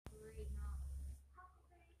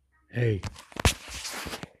Hey,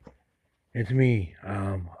 it's me.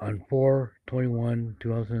 On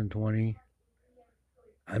 4/21/2020,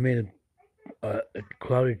 I made a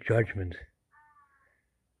clouded judgment.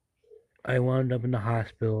 I wound up in the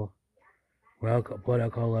hospital with blood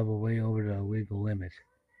alcohol level way over the legal limit,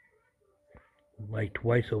 like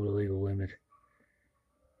twice over the legal limit.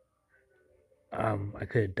 I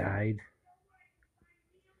could have died,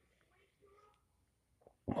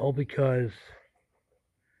 all because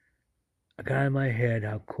I got in my head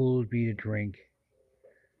how cool it would be to drink,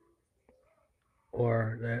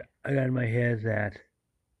 or that I got in my head that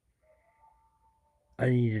I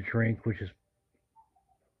need to drink, which is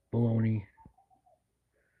baloney.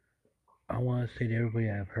 I want to say to everybody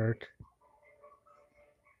I've hurt,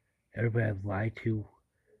 everybody I've lied to,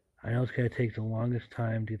 I know it's going to take the longest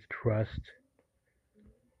time to get the trust.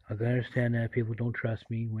 I can understand that people don't trust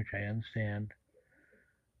me, which I understand.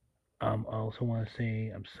 I also want to say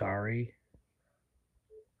I'm sorry.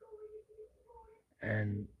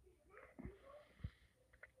 And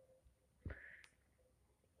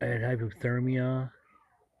I had hypothermia.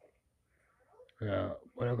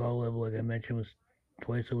 What alcohol level, like I mentioned, was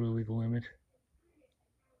twice over the legal limit.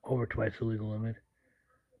 Over twice the legal limit.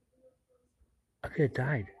 I could have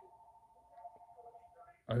died.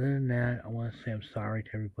 Other than that, I want to say I'm sorry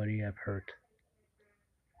to everybody I've hurt.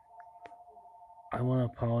 I want to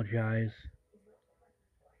apologize.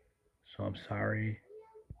 So I'm sorry.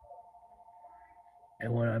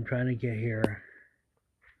 And what I'm trying to get here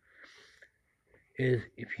is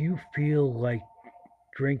if you feel like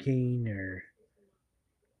drinking or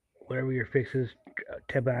whatever your fix is,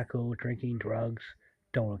 tobacco, drinking, drugs,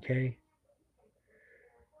 don't, okay?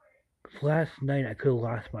 'Cause last night I could have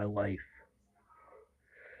lost my life.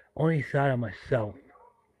 Only thought of myself.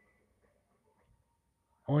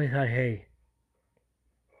 Only thought, hey,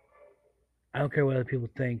 I don't care what other people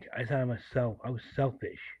think. I thought of myself. I was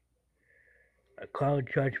selfish. A cloud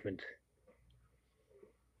judgment.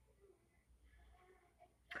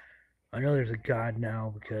 I know there's a God now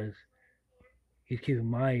because He's keeping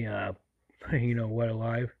my, what,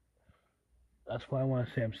 alive. That's why I want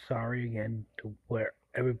to say I'm sorry again to where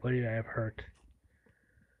everybody that I've hurt.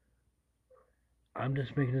 I'm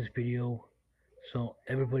just making this video so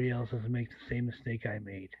everybody else doesn't make the same mistake I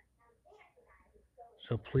made.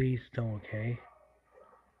 So please don't, okay?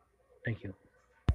 Thank you.